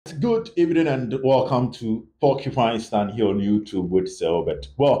good evening and welcome to Porcupine Stand here on YouTube with Selbert.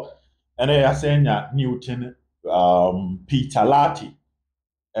 Well, and I saying that Newton, Peter Lati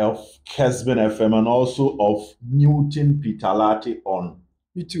of Kesben FM and also of Newton Peter Lati on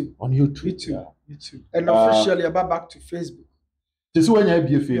YouTube. On YouTube. YouTube. Yeah. YouTube. And officially about back to Facebook. This is when you have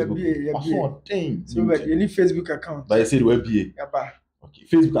your Facebook. So you need Facebook account. But I said we'll be. Okay,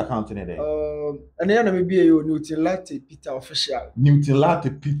 Facebook account in there. And then maybe a Newton Lati Peter official. Newton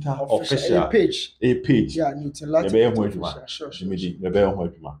Lati Peter official. A page. Yeah, Newton Lati Peter official. Sure.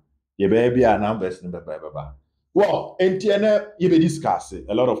 You be a numbers in the Well, and you be discussing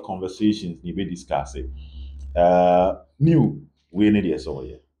a lot of conversations. You be discussing. New we need yes or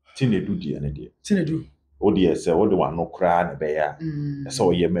yeah. Tine do the any day. Tine do. Oh dear, say what the one no cry na be ya.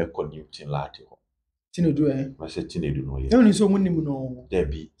 So ye make Newton Lati. Tine do eh. I said Tine do no ye. No ni so munim no. There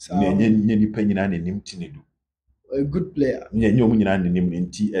be. Nye ni panyina na nim Tine do. A good player. Nye omu nyina na nim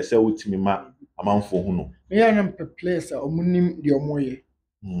nti e say wotimi ma amanfo hu no. Me ya na players omunim de omoye.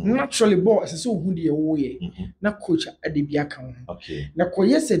 Naturally ball as so who the way na coach adebia kan. Okay. Na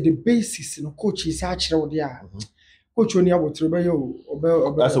koye say the basis no coach is actually there. Coach oni abotre be yo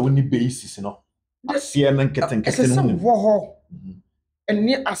obe that's a winning basis no. Asia na nketen no. Wo ho.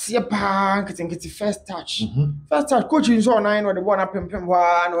 Eni asia pa nketen first touch. First touch coach nso nine no the ball na pempem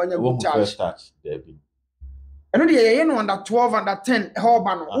wa na onya good touch. First touch there be. Eno de ye no under 12 under 10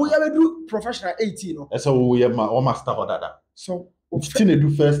 helba no. Wo ya be do professional 18 no. That's how we o master order. So Tine do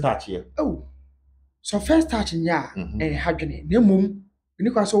first touch here. Oh. So first touch nya hadwene. Na mum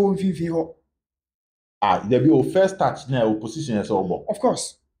ni kwa so won fifi ho. There be your first touch now, opposition as well. Of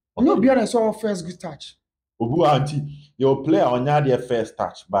course. Okay. No, be honest, our first good touch. Obu anti, your player on their first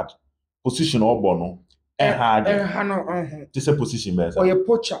touch, but position or bono. This a position best. Or a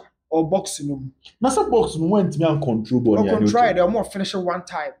poacher or boxing. Now some boxing went me and control ball. Or could try the more finish one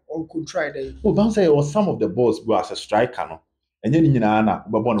time, or could try the. Oh, don't say or some of the balls go as a striker, no. And then in Anna,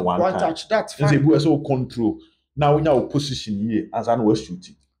 but one touch. That's fine. They go so control. Now we know position here as I was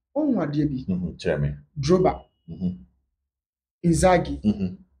shooting. Oh my dear be. Chairman. Droba.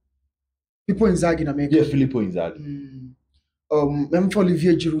 Inzaghi. People Inzaghi na make. Yeah, Filippo Inzaghi. Memphis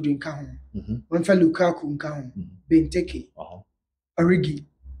Olivier Giroud in Kahon. Memphis Lukaku in Kahon. Benteke. Origi.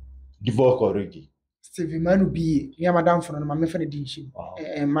 Divock Origi. Stevie Manu B. Yeah, madam for my Memphis Dinship.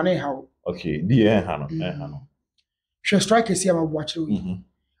 Mane how. Okay, the Hano. She strikers here. I'm watching.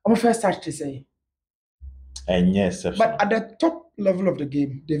 I'm first touch to say. And yes, but at the top level of the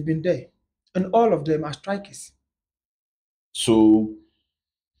game, they've been there, and all of them are strikers. So,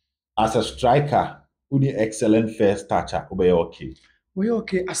 as a striker, who the excellent first toucher, we okay. We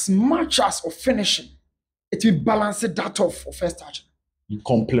okay as much as of finishing, it will balance that off of first touch. You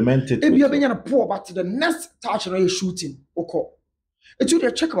complement it. If you have been poor, but the next touch you're shooting, okay. It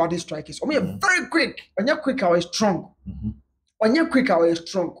will check about these strikers. I mean, very quick. When you're quick, I was strong. When you're quick, I was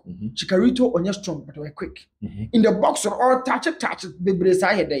strong. Chikarito, when you're strong, but we're quick. In the box, or touch it, baby,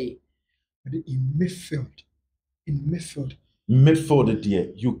 day. But in midfield,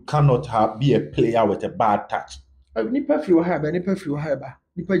 dear, you cannot be a player with a bad touch.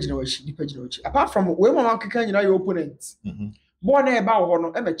 Apart from when one can your opponent, born about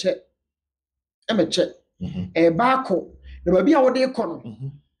one, I'm a check. A barco. The baby out there corner.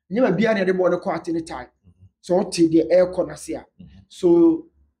 Never be any more quite any time. So till the air corner here. So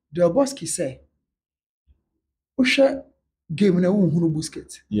the Boski say, Usha game na who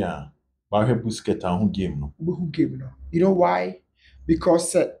Busquets. Yeah. But I Busquets and who game no. Who game no. You know why?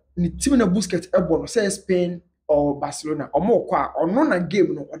 Because the team na Busquets ebono say Spain or Barcelona or more kwa or no na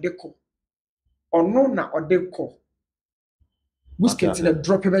game no odeko. Or no na odeko. Busquets in a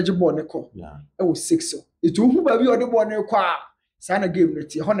drop of edge ball neko. Yeah. It was 6 so. It who baby or the ball neko sign a game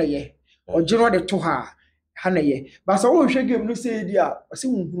neti hona ye. Or general the to her. Hanaye. But so we game no say there. I say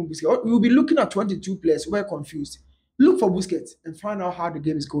Busquets. You'll be looking at 22 players. We're confused. Look for Busquets and find out how the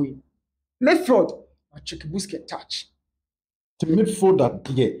game is going. Midfield, I check Busquets touch. The midfield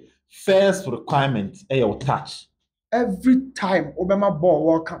that first requirement is your touch. Every time Obama ball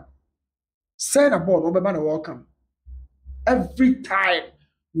welcome. Send a ball, Obama welcome. Every time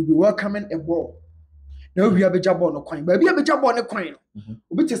we'll be welcoming a ball. Now we have a job on the coin, but we have a job on the coin.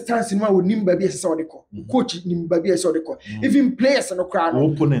 We just stance in my name, baby, I saw the call. Coach, baby, I saw the call. Even players on the crown,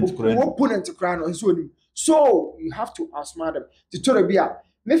 opponent to crown and so on. So you have to outsmart them. To tell be a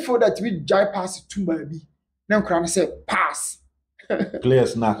before that we jai pass to baby. Now crown say pass.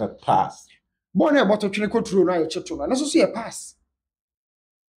 Players knock a pass. Born about to control now, and also see a pass.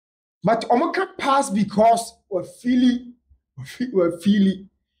 But Omaka pass because we're feeling.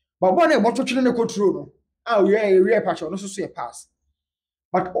 But one about to control. Oh, yeah, a real patch, also see a pass.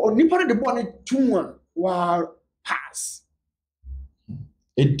 But nipa the ball two war pass.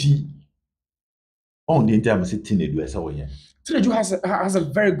 Edi on the time sitting the do so here. Tinedu has a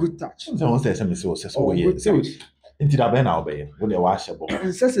very good touch. Someone says me so here. So into that ben obey what they wash about.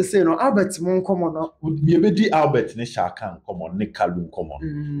 Say no Albert mon come on. Would be a bit Albert ne Shaka come on, Nick Calum come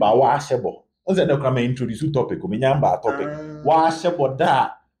on. But wash about. On the come introduce topic, nyamba topic. Wash about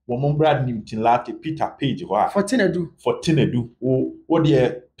that. Woman Brad Newton Lati Peter Page for Tinedu. What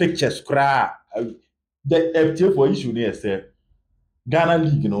the pictures cry. The FTA for issue there say Ghana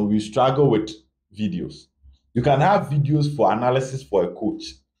League, we struggle with videos. You can have videos for analysis for a coach,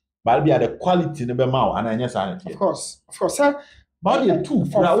 but be at the quality never mau and I of course, sir. But you two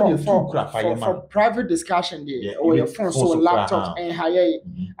for private discussion there, or your phone, so laptop and higher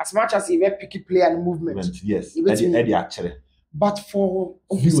as much as you picky play and movement. Yes, actually. But for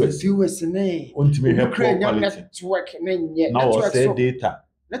viewers, quality. Network, now say data.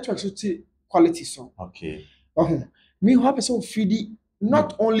 Network quality so. Okay. Me who happens so feedy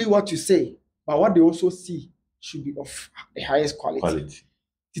not only what you say, but what they also see should be of the highest quality.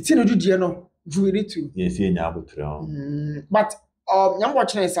 Yes, but I'm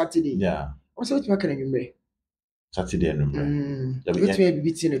watching Saturday. Yeah. Also, what can you Saturday, they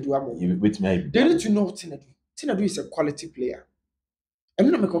need to know Tinedu is a quality player.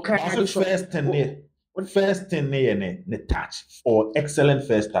 I'm not making first thing ne touch or excellent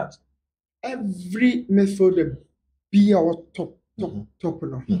first touch. Every method be our top no.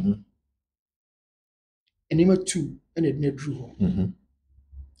 And number two, and it need drew. And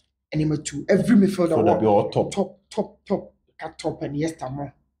number two, every method be all top, and yes,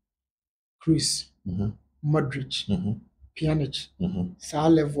 Tamo, Chris, Modric, Pjanic, Sa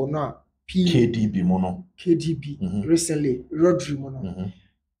level now, KDB mono, recently, Rodri mono.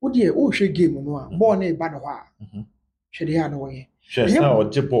 What dear, oh, she game mono, born a banner. She had no way. She's now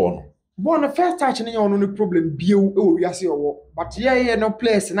Japan. Born a first touch and you no problem, yes, but yeah, no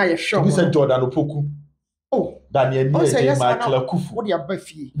place, and I show. This is Jordan Opoku. Oh, Daniel, Michael Kufu. What your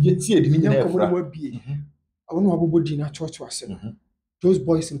Buffy? Yet, see, it I don't know about dinner to us. Those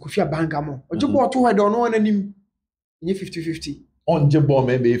boys in Kufia Bangamo. Or you bought two, I don't know any 50-50. On Jabon,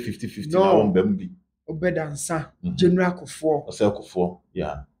 maybe 50-50. No, Bambi. Obed and Sa, General Kufor, or Selko 4.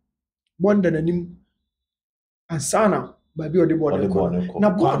 Yeah. One than a name and Sana, baby, or the border.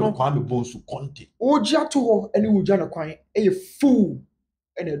 Now, Bono, bones to Conti. Oh, Jato, and you Jana Quine, a fool,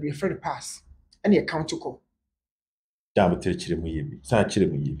 and a different pass, and a counter call. Damn it, Chirimuyi,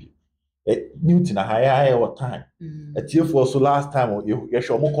 Sanchirimuyi. Newton, a high time. A tear for so last time, you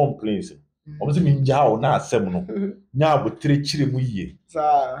shall more complaints. Obviously, mean Jao, not seminal. Now, but 3 Chirimuyi,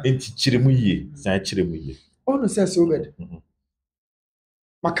 and Chirimuyi, Sanchirimuyi. Oh, no, says so bad.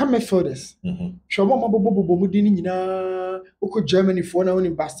 Macame Furthers. Shawama Bobo Mudini, Oko Germany for now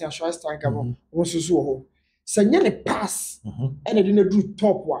in Bastia, Schweister, also so. Send a pass, and I didn't do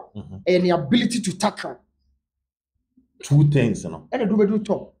top one, and the ability to tackle. 2 things, and I do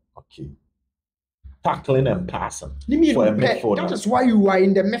top. Okay. Tackling and passing. That is why you are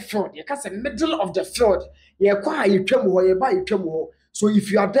in the midfield. You can't say middle of the field. You acquire you buy you. So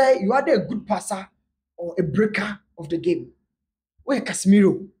if you are there a good passer or a breaker of the game. Where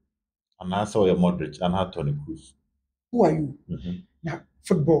Casemiro? And I saw your Modric and how Tony Cruz. Who are you? Now,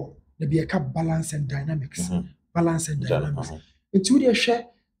 football, there be a cap balance and dynamics. Balance and dynamics. Until they share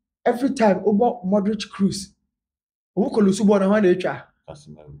every time about Modric Cruz.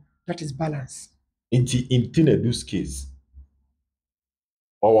 That is balance. In Tinedu's case,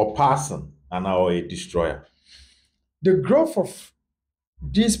 our person and our destroyer. The growth of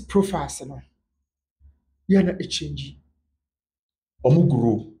these profiles, you're not a change.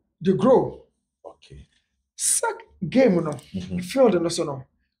 Grow. The grow. Okay. Sack game no. Field no so no.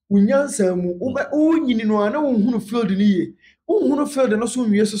 Unyansa mu unyini no ana unhunu field ni ye. Unhunu field no so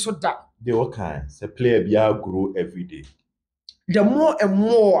nwie so da. They all kinds. The player be grow every day. The more and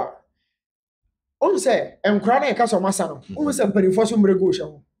more. Say, nkra na yeka so masa no. Say mpanifo so mrego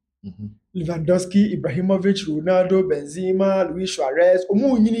hwe. Lewandowski, Ibrahimovic, Ronaldo, Benzema, Luis Suarez,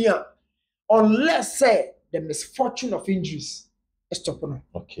 nyini a unless say the misfortune of injuries stop no.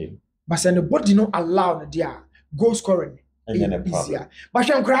 Okay. But say the body no allow no dia goal scoring. And then a problem. But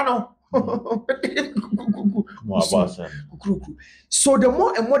nkra no. So the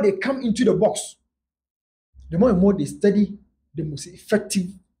more and more they come into the box, the more and more they study the most effective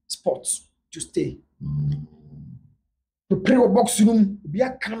spots to stay. To play a box room, be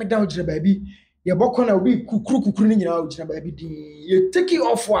a calm down, baby. Your bokona will be kukru ni nyina baby. You take it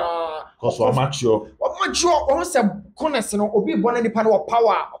off because we are mature. Almost a corners no obi born nipa no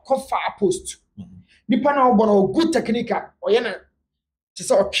power or far post. Nipa na born good technique or yana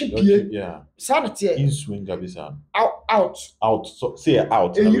Just or chip here. Yeah. Sanity. In swing abisa. Out. So say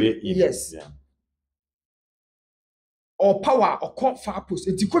out. Yes. Yeah. Or power or caught far post.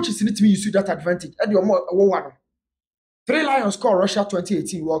 If the coaches need to use that advantage. And you're more one. 3 Lions score Russia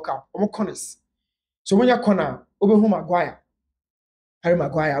 2018 World Cup. Omo corners. So when you're corner, Obehu Maguire, Harry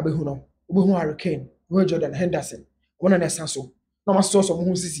Maguire, Obehu Harry Kane, Jordan Henderson, one and so. No more source of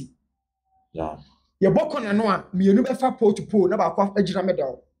Sisi. Yeah. Your book on a me no befa pole to pole, never quite a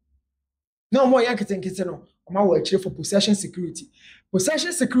medal. No more yanking no. I'm out for possession security.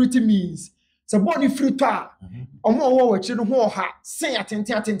 Possession security means it's a body free tar. Or more watching who ha say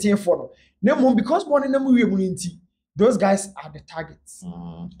attention for no. Because one in them those guys are the targets.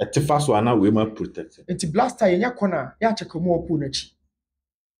 At the first one, we must protect it. It's blaster in your corner, ya check more punachi.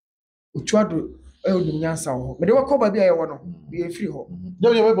 Uchuado, Nyansa, but they were called by the one, be a free home.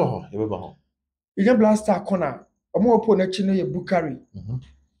 No, you ever. You can blaster corner, or more punachi no Bukari,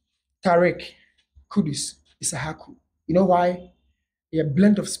 Tarek, Kudus, Isahaku. You know why? A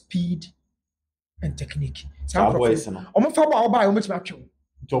blend of speed and technique. I'm buy how much match.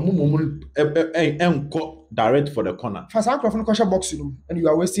 Direct for the corner. For some professional question box room, and you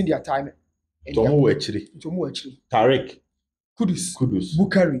are wasting their time. Tarek, Kudus,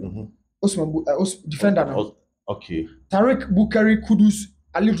 Bukari, Osman, defender now. Okay. Tarek, Bukari, Kudus,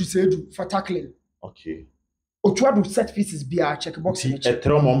 Ali Dusedu for tackling. Okay. Otuado set pieces be a check box. A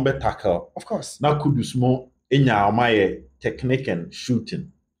tromombe tackle. Of course. Now Kudus more in your technique and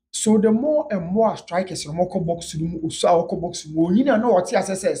shooting. So the more and more strikers, the more box room, so box room. You know what I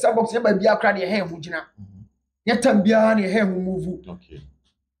say? Some box never be a cranny hair, Mujina. Yet can be a hair move. Okay.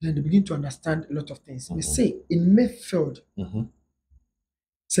 Then they begin to understand a lot of things. We say in midfield,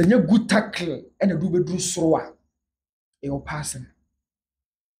 say you good tackle and a do thrower, you're passing.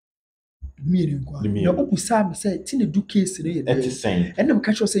 Meaning, no, Sam said, Tina do case in the same. And then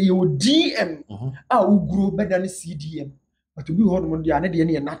catch us say you DM, will grow better than CDM. But to be hold on the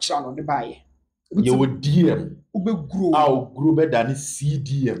any natural on the buy. You would DM, grow. I'll grow better than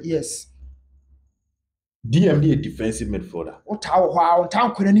CDM. Yes. DM be a defensive midfielder. What how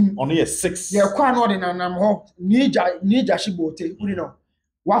town could any only a 6. Yeah, quite not in an ho. Nija Shibote, you know.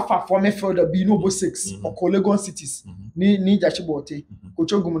 Wafa for midfielder be no 6 or Legon cities. Nija Shibote,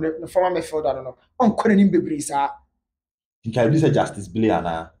 Kochogum, the former midfielder, I don't know. On Korean Bebrisa. You can use a Justice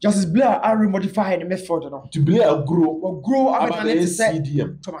Blair. Justice Blair are remodified the midfielder. To Blair grow about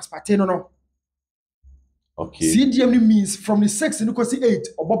CDM. Thomas Partey, no. Okay. CDM means from the 6 you can see 8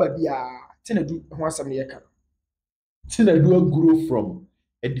 or Boba Bia. Tina do one some year. Tina do a grow from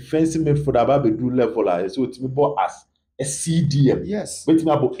a defensive midfielder about do level so it's me bought as a CDM. Yes. Wait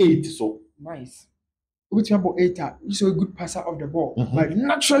me about 8 so nice. Wait me about 8 you so a good passer of the ball. But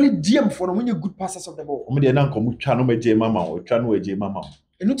naturally DM for when you're good passers of the ball. Me dey nan komu twa no meje mama o twa no eje mama.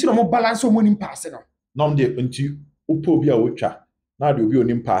 Enu ti no mo balance o mo nim pass no. No dey nti opo bi a wo twa na dey obi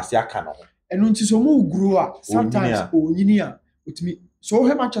onim pass aka no. Enu nti so mo grow up sometimes onyini a otimi so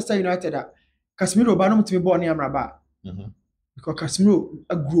he Manchester United a Casemiro ba no mutimi ball ni amraba. Because Casemiro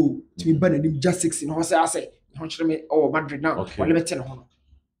a grow to be ban nim just 6 no say ho chere me Madrid now. Wale bete no ho.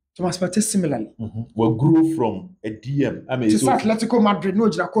 Thomas Partey similarly. We grew from a DM. I mean, so Atletico Madrid no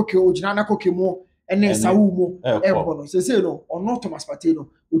jina koke o jina na koke mo ene sawu mo e bono. Say no or not Thomas Partey no.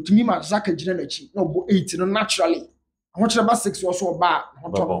 Otimi ma Zaka jina na chi. No bo 8 no naturally. Ho chere ba 6 also ba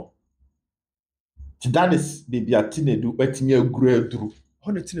ho. That is the biatine do betimi agro aduru.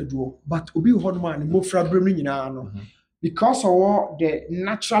 Ho na tine do but obi ho no man mo fra brem ni nyina no. Because of the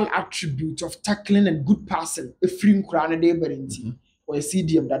natural attribute of tackling and good passing, a free nkura na dey berenti. Or a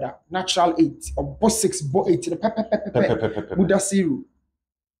CDM dada, natural 8 or both 6, both 8 the pepe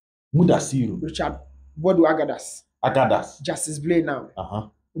Mudasiru Richard Bodu Agadas Justice Blay now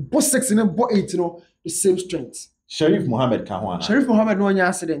both 6 and both 8 the same strength. Sharif Mohammed Kahwana Sharif Mohammed no any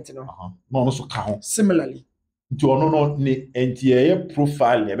accident no so kahon similarly to no ne entire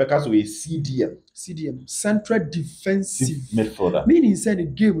profile ne because we CDM central defensive midfielder meaning inside the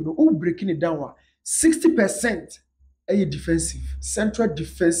game no who breaking it down 60% defensive, central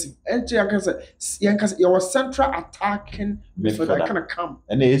defensive. And your central attacking midfielder kind of come.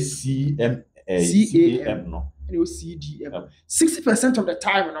 And it's CAM no. And it was CDM. 60% of the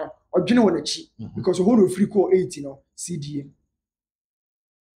time now, or you know what cheat because you hold a free call 8, CDM.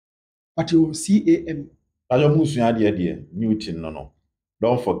 But you CAM. Newton no.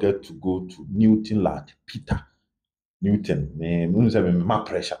 Don't forget to go to Newton lad Peter Newton. My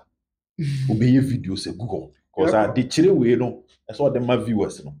pressure. Obey videos a Google. Because the chile we know, that's what my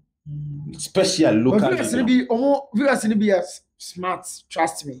viewers know. Special local. Viewers be smart,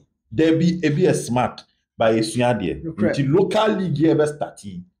 trust me. They be a smart, by esua de. Nti local league here be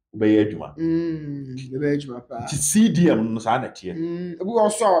starting be adwuma. Be adwuma pa. Nti CDM no sa na tie. We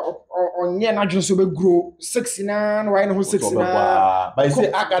also onye na dwo so be grow 6 na why no 6 na. But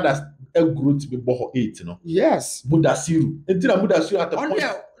say Agadas a grow to be bo 8 no. Yes. Mudasiru. Nti na Mudasiru at the point.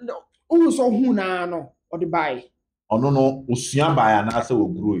 Who so hu na no or the buy. No osua buy and asa will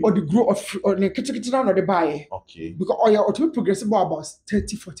grow. Or the grow of or the kitchen na no the buy. Okay. Because or to be progressive about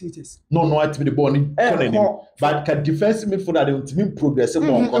 30-40 meters. No, at the ball but can defensive midfielder they want to progressive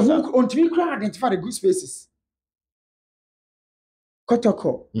more cause. On to me identify the good spaces.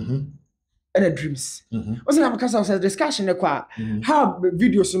 Kotoko. And the dreams. What's the because of the discussion how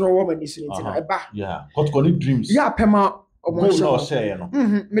videos no woman is yeah. Kotoko dreams. Yeah, pema no say no.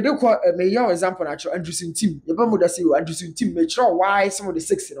 Me do ko me your example natural Anderson team. You be say Anderson team make sure why some of the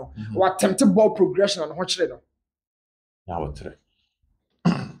 6 you know. What attempted ball progression and what no. Yeah, what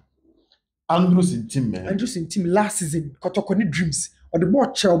Anderson team man. Anderson team last season Kotoko ni dreams or the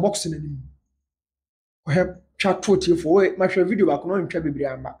ball shell boxing anim. We have chat to for my video back no ntwa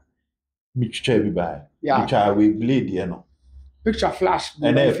bebre amba. Me twa bi bai. Me twa we blade here no. Picture flash.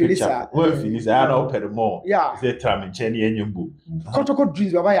 And then picture. When finish, I don't pay more. Yeah. Say tram and chenny and yumbu. Kotoko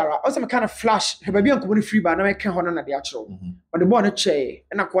dreams baba yara. Also kind of flash. He baby anko money free ba na me can hono na the actual. But the ball no chair.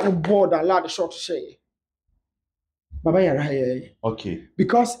 And I want board and allow the shot to share. Baba yara here. Okay.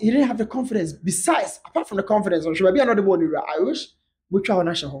 Because he didn't have the confidence. Besides, apart from the confidence, on baby another one. I wish we try on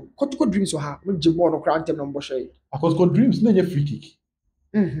national home. Kotoko dreams will have. We jibbo no crantem no mboshe. Kotoko dreams no free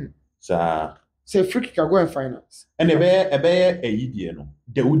kick. Sa say free kick go and finance. And a yidie no.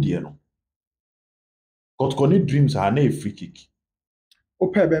 De udie no. Kotoko ni dreams are na free kick.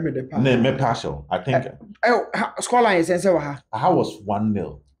 Ope be me the pass. Na me partial. I think. Scoreline is say wa. I was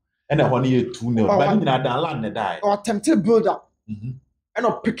 1-0. And I want you 2-0. But you na dan land na die. Or attempted build up. And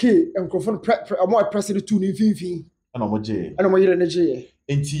or pick and microphone more press the 2 ni fin. And omoje. And omoje na je.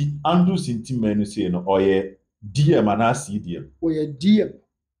 Enti Andrews inti menu say no oye DM and CDM. Oye DM.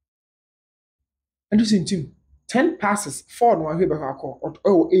 Andrews inti 10 passes 4 no ahwe be akọ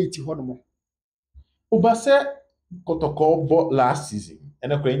or 80 ho no mo. Oba say Kotoko bought last season.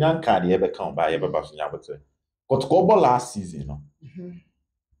 And a Korean card ye be come by ye be ba so nya bote. Kotoko bought last season no.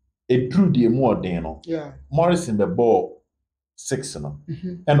 It drew the more than no. Yeah. Morrison the ball 6 no.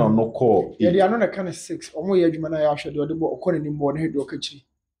 And on no call. Yeah, they are not a kind of 6. Omo ye adwuma na ya hwe de ball okọ ni mo na he do okachiri.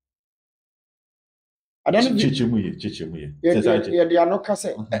 Adan chichimuye. Yeah, they are not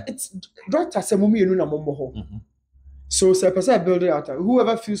kase. It's doctor say mumu yenu na mombo ho. So say person build it out.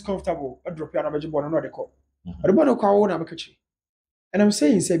 Whoever feels comfortable, I drop you and ball no dey call. The ball no call na makachiri. And I'm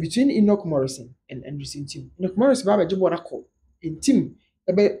saying say between Enoch Morrison and Anderson team. Enoch Morrison ba be ball na call. In team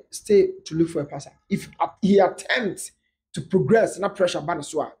stay to look for a passer. If he attempts to progress, not pressure ban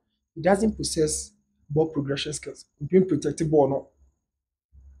so he doesn't possess ball progression skills. Being protected ball no.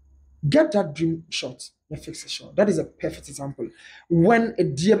 Get that dream shot, fix a shot. That is a perfect example. When a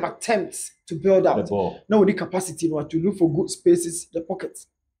DM attempts to build out, now we need capacity to look for good spaces, the pockets,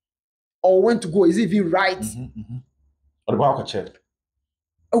 or when to go. Is it even right? Or the ball check.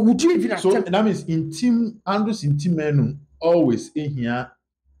 Would you even attempt? So that means in team Andrews in team menu always in here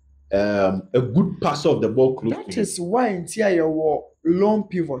a good passer of the ball close. That is why in TIA your long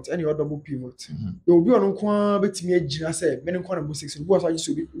pivot and your double pivot. You will be on one bet me a say many corner book 6 was I just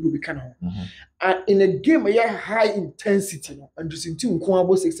will be kind of. And in a game where high intensity and just in two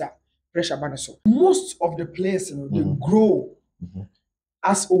corner 6 pressure banner so. Most of the players they grow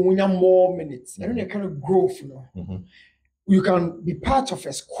as Omunya more minutes. And then they kind of growth, you can be part of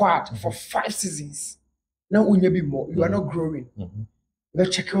a squad for 5 seasons. Now when you be more, you are not growing.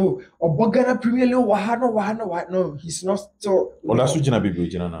 Let's check or Bogana Premier League wahano. No, he's not so. Well, that's what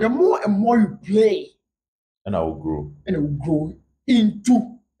Jina. The more and more you play, and I will grow. And it will grow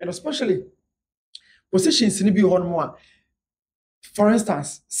into, and especially positions in the one more. For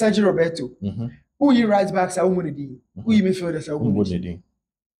instance, Sergio Roberto, who you right backs are Umunidi, who you midfielders are Umunidi.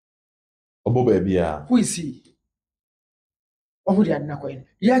 Obo baby, who is he? Who they are not going?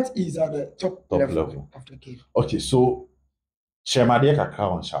 Yet is at the top level of the game. Okay, so Shemade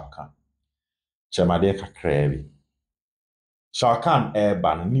kakra on Shalkan. Shemade kakra. Shalkan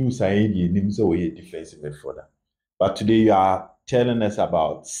Airban news I names away defensive midfielder. But today you are telling us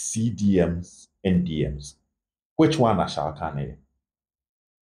about CDMs and DMs. Which one are Shalkan?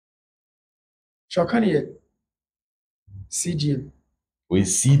 Shalkan CDM. With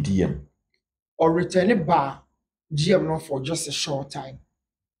CDM. Or return it back GM not for just a short time.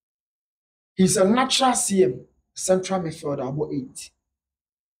 He's a natural CM, central midfielder, about 8.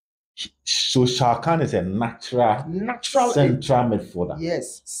 So Shalkan is a natural central midfielder.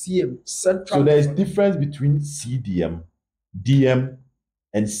 Yes, CM, central. So there is difference between CDM, DM,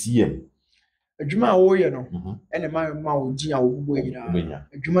 and CM. Adwuma a woyɛ no, ɛna ma wo din a wobɔ nyinaa.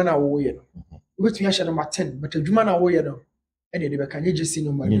 Adwuma na woyɛ no. Wobɛtumi ahyɛ number 10, but adwuma na woyɛ no, ɛna de bɛka nye GC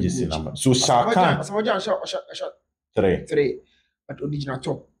number. So Shalkan. Asamoah shot 3, but original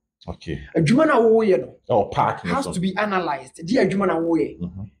top. Okay. Adwuma na woyɛ no. Park has to be analyzed. Di adwuma na woyɛ.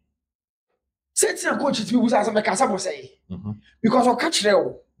 Certain coach to be was as a mekasa say. Because o catch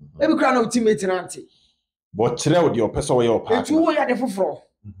reo. Every crown of teammate nanti. But chire the person wey your part. Etu wo ya de foforo.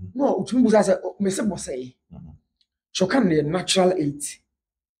 No, utumi was as me se bo say. Shokan the natural 8.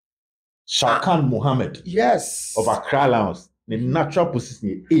 Shalkan Mohammed. Yes. Of Accra Lions. The natural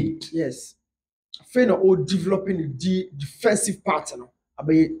position 8. Yes. Fena o developing the defensive pattern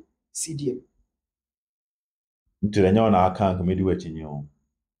abe CDM. Nti na aka nka medi wachi ni o.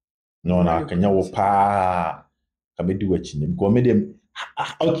 No na kanya wo pa ka medi wachi ni. Because medium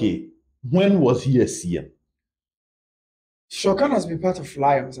okay, when was he a CM? Shokan has been part of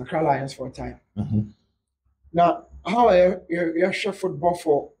Lions, Accra Lions for a time. Now, how you share football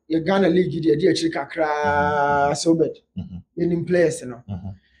for your Ghana League, the actually Accra so bad. In players, you know.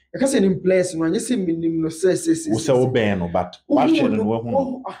 Because in players, when you see me, no say. We say Obeno, but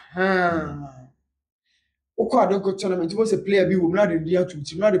Oko don't go tournament. Was a player be will not in the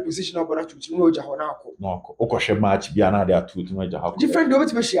two, not the position of Bona to know Jahonako. No, Okoshe match be another two to know Jahako. Different over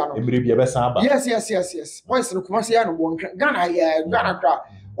to Messiano. Yes. Voice no Kumasiano one Ghana crowd.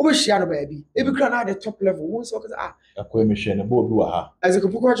 Over Shiano baby. Every crown at the top level. One so a commission a board do a as a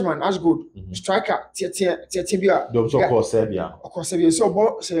Kupuachman, as good. Striker, Tibia, Dobs of course, Serbia. Of course, Serbia so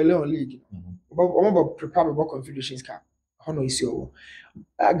about Sierra Leone League. About preparable Confederations Cup. Honor is your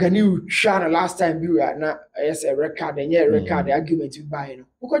Ganu Shana last time you are now as a record and record the argument you buy.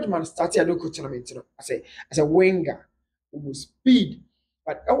 Because man started a local tournament, as a winger who speed,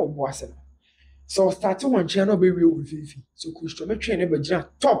 but our boss. So starting one channel be real with Vivi. So Kustometri never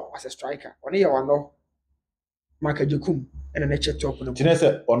top as a striker. On here or no Marka Jakum and an extra top on the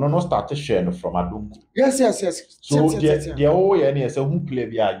Tinesa or no started sharing from Adungu. Yes. So the whole any as a who play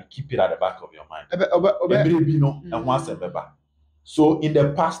you keep it at the back of your mind. And once a member. So in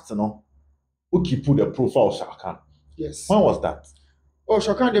the past, who keep put the profile of Shalkan? Yes. When was that? Oh,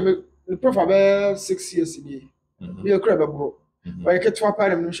 Shalkan, the profile about 6 years ago. We are crab bro. But I get to a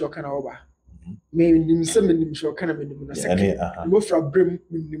part of Shalkan over. Maybe some Shalkan in the second. Go for a brim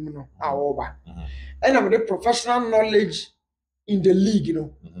over. And I'm the professional knowledge in the league,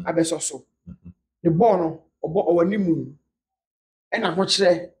 I bet so. The bono or Nimu. And I'm much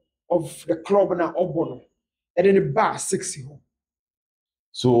of the club now or bono. And then the bar 60.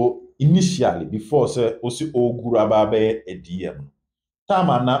 So initially, before say osi Ogurababe a DM,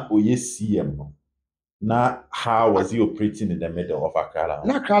 Tamana oye CM no. Now how was he operating in the middle of Accra?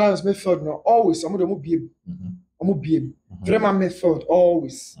 Na Accra was midfield no always. I'm double BM. I'm BM. Vraiment midfield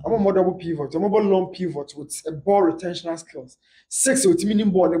always. I'm a double pivot. I'm a long pivot with a ball retention skills. 6 with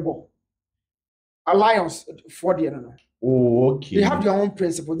meaning ball the ball. Alliance for the no. Oh, okay. They have their own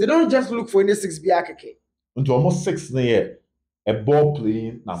principle. They don't just look for any 6 BRKK. Into almost 6 there. A ball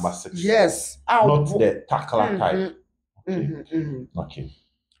playing number 6. Yes. Not the tackler type. Okay.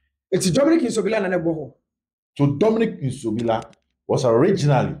 It's Dominic Insobila and Neboho. So Dominic Insobila was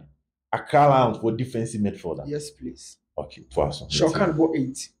originally Accra Lions for defensive midfielder. Yes, please. Okay, twice. Shalkan about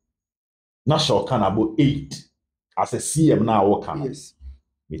 8. Now Shalkan about 8. As a CM now working. Yes.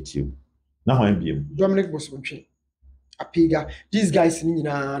 With you. Now I'm being Dominic was one Apiga. These guys in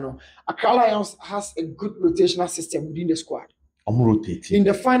Accra Lions has a good rotational system within the squad. I'm rotating. In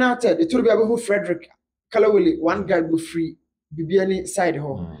the final third, it will be able to Frederick Kalawili, one guy will free Bibiani side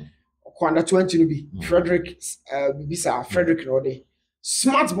home. Kwanda 20 will be Frederick Bibisa, Frederick Rode.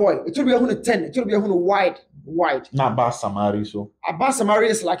 Smart boy, it will be able to 10, it will be able to wide. Now Abbas Samari so. Abbas Samari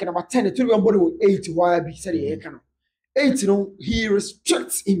is like number 10, it will be able to 8 YB said he can. 8, he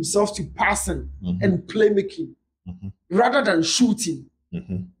restricts himself to passing and playmaking rather than shooting.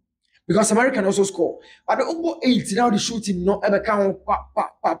 Because Samari can also score. But the over 8 now the shooting not ever count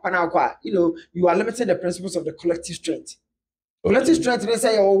you are limiting the principles of the collective strength. Okay. Collective strength, they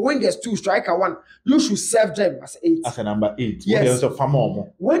say your wingers 2, striker 1. You should serve them as 8. As a number 8. Yes.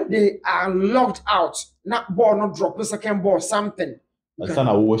 When they are locked out, not ball, not drop, a second ball, something. That's not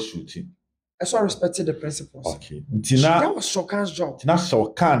always shooting. That's why I respected the principles. Okay. That was Shokan's job. Tina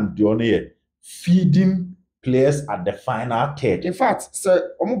Shokan, the only feeding players at the final third. In fact,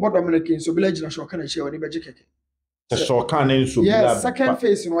 sir, Dominic so village Shokan and share when the Shokan and so yes, second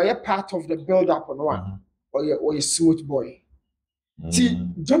phase, you're part of the build up on one or you're smooth boy. See,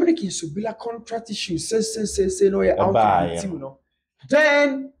 Dominic Isobila contract issues say no you're out of the team, no.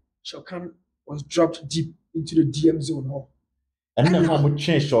 Then Shokan was dropped deep into the DM zone. Ho. And then how much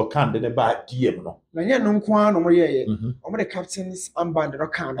change Shokan did about DM no. Na yeah no kwa no ye. The captain's armband no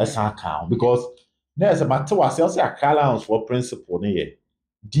can. Asante because there's a matter was say a allowance for principle ne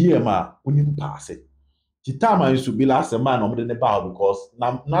DM a unim pass it. The time I used to be last a man on the bar because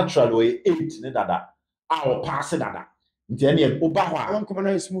naturally 8 ne dada I will pass it dada. Nti oba ho a won come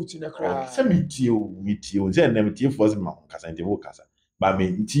na smooth in the crowd. Say metio say na metio for ma kasa nti wo kasa. But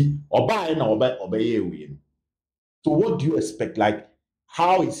me nti oba na oba ye we. So what do you expect? Like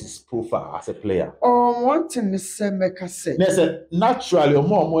how is his profile as a player? One thing is say make say. Naturally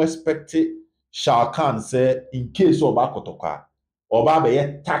more expect Shao Kahn say in case oba Kotoko oba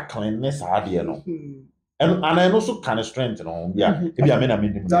be tackling ne sa de no. And I also kind of strength, yeah. Maybe I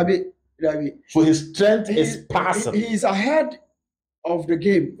mean, so his strength is passing. He's ahead of the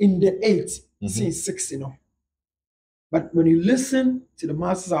game in the 8 since 6, But when you listen to the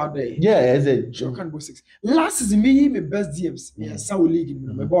masters out there, it's a joke can go 6. Last season, me best DMs in Saudi League.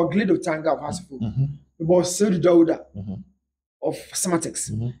 We bought Glido Tanga of Hasful. We bought Saudi Dauda of Semantics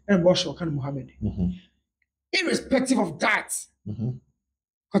and bought Shokan Mohammed. Irrespective of that,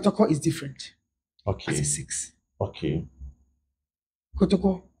 Kotoko is different. Okay. As a 6. Okay.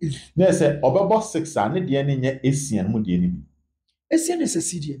 Kotoko is. Yes, Obaba 6 and the DNA Asian Mudiani. Asian is a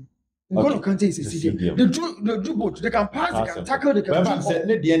CDM. Ngolo Kante is a CDM. They do both. They can pass, they can tackle, they can. Remember, said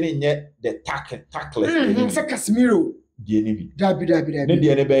the DNA the tackle. It's a Casemiro. DNA. Dabi.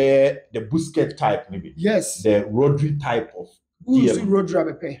 The Busquets type, maybe. Yes. The Rodri type of. Who's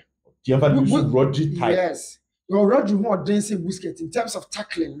Rodri? Rodri type. Yes. Your Rodri more dancing Busquets in terms of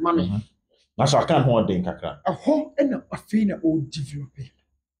tackling, money. Na so aka ho den kakra. Aho na afina o develop.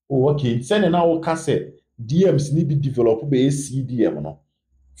 Oh okay. Say na wo ka say DMs ni bi develop be CDM no.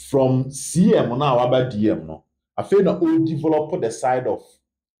 From CM na aba DM no. Afina o develop the side of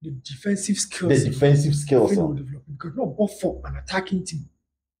the defensive skills. The defensive skills. Because not both for an attacking team.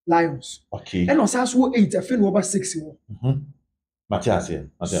 Lions. Okay. And also 8 afina over 6. Matthias.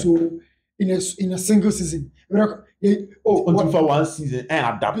 So in a single season. For one season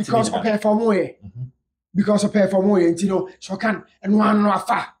and adapt because of perform because of perform Shokan and one no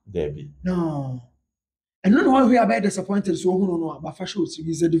afa no and no one we are very disappointed so who no but for sure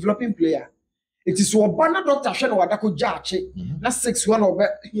he's a developing player. It is so banner doctor share no wadako jache na 6-1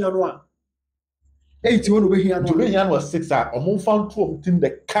 over here no 8-1 over here no Julian was 6 or found to team the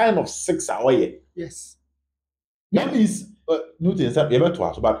kind of 6 away. Yes, that means no things that ever to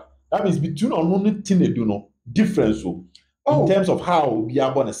us but that means between only thing they do no difference in terms of how we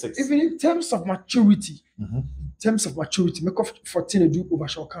are born a 6. Even in terms of maturity, make up 14 do over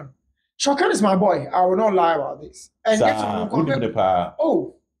Shokan. Shokan is my boy. I will not lie about this. And there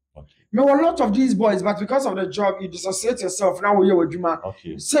were a lot of these boys, but because of the job, you dissociate yourself. Now we are with Juma.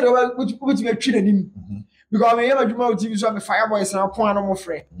 Okay. So which we are treating him because I am Juma with TV, so I'm a fire boys and I'm point no more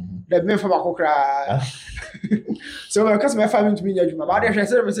friend. Let me for my so because my family to me Juma, but I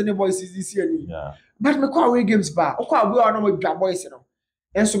said every boys is this year. Yeah. But me call away games bar. We are not with boys,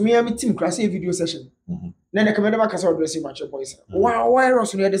 And so me and my team class a video session. Then I come never cast out dressing match boys. Wow, why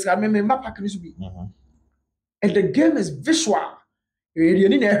else we this guy? Me map pack this be. And the game is visual.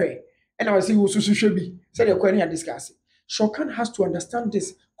 And I was saying, who should be? Said you're going to discuss it. Shokan has to understand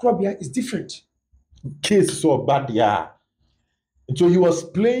this. Krobia is different. Case so bad, yeah. And so he was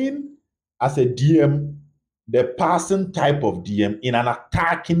playing as a DM, the passing type of DM in an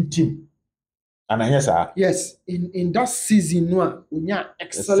attacking team. And yes, sir. Yes, in that season, we had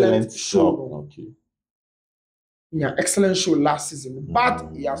excellent show. Okay. Yeah, excellent show last season,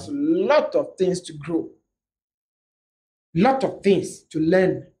 but he has a lot of things to grow, lot of things to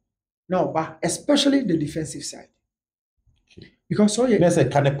learn now, but especially the defensive side. Okay. Because so there's a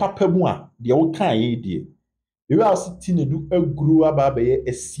kind of papa mua, the old kind idea. You are sitting to do a grew up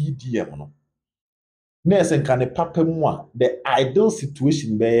a CDM. No, there's a kind of papa mua, the ideal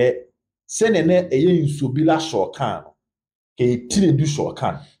situation where sending a yin subila Shokan, a tin do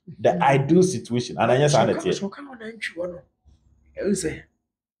Shokan. The ideal situation, and I just had it. Shokan on entry one. You say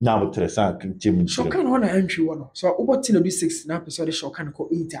now with Teresa Jim Shokan on entry one. So over 10 be 6 now episode Shokan ko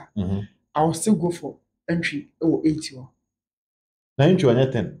 8. I will still go for entry 80. Na entry on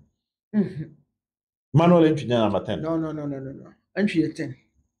 10. Manual entry number 10. No. Entry 10.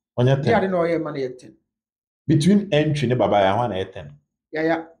 On your 10. Yeah, I don't know where money at 10. Between entry and Baba I want at 10.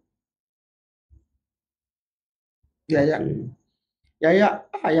 Yeah. Yeah,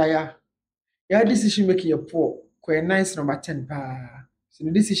 decision making your poor. Quite nice number 10 pa. So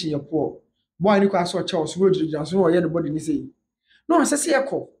the decision your poor. Boy, you can saw Charles Roger Johnson or anybody say. No, I say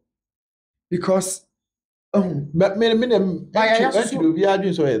echo. Because But me entry will be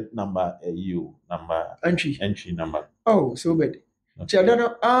adding so a number number entry number. Oh, so bad.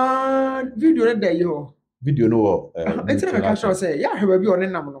 Video there yo. Video no It's not a catch say, yeah, he will be on a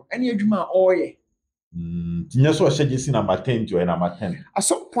number. Any adjuma oh yeah. Just what she number 10 to number 10. At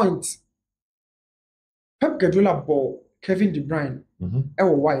some point, Pep Guardiola ball Kevin De Bruyne.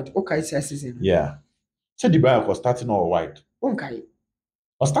 Ever wide. Okay, season. Yeah. So De Bruyne was starting all wide. Okay.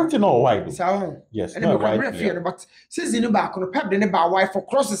 Was starting all wide. So yes, and then wide. Yeah. But season back on Pep then about wide for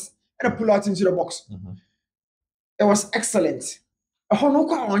crosses and pull out into the box. It was excellent.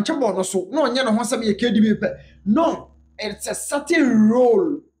 No, it's a certain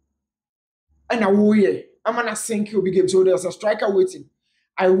role. And I'm gonna sink you big game. So there's a striker waiting.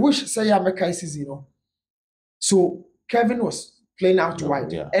 I wish say America season, So Kevin was playing out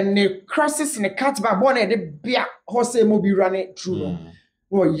wide. Yeah. And the crosses in the cut by one and the beer horse will be running through.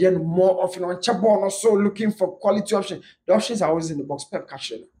 No, more often on Chabon also looking for quality options. The options are always in the box. Pep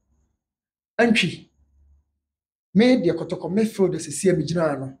catch it. Entry. Made the Kotoko Midfield as a CM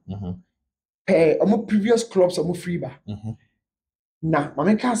General. Omo previous clubs omo free ba. Now,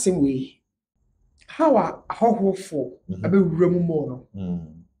 I can't say way. How hopeful about Remu more no.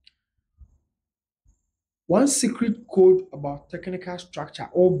 One secret code about technical structure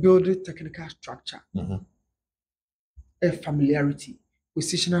or building technical structure. A familiarity,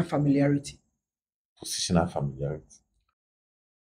 positional familiarity. Positional familiarity.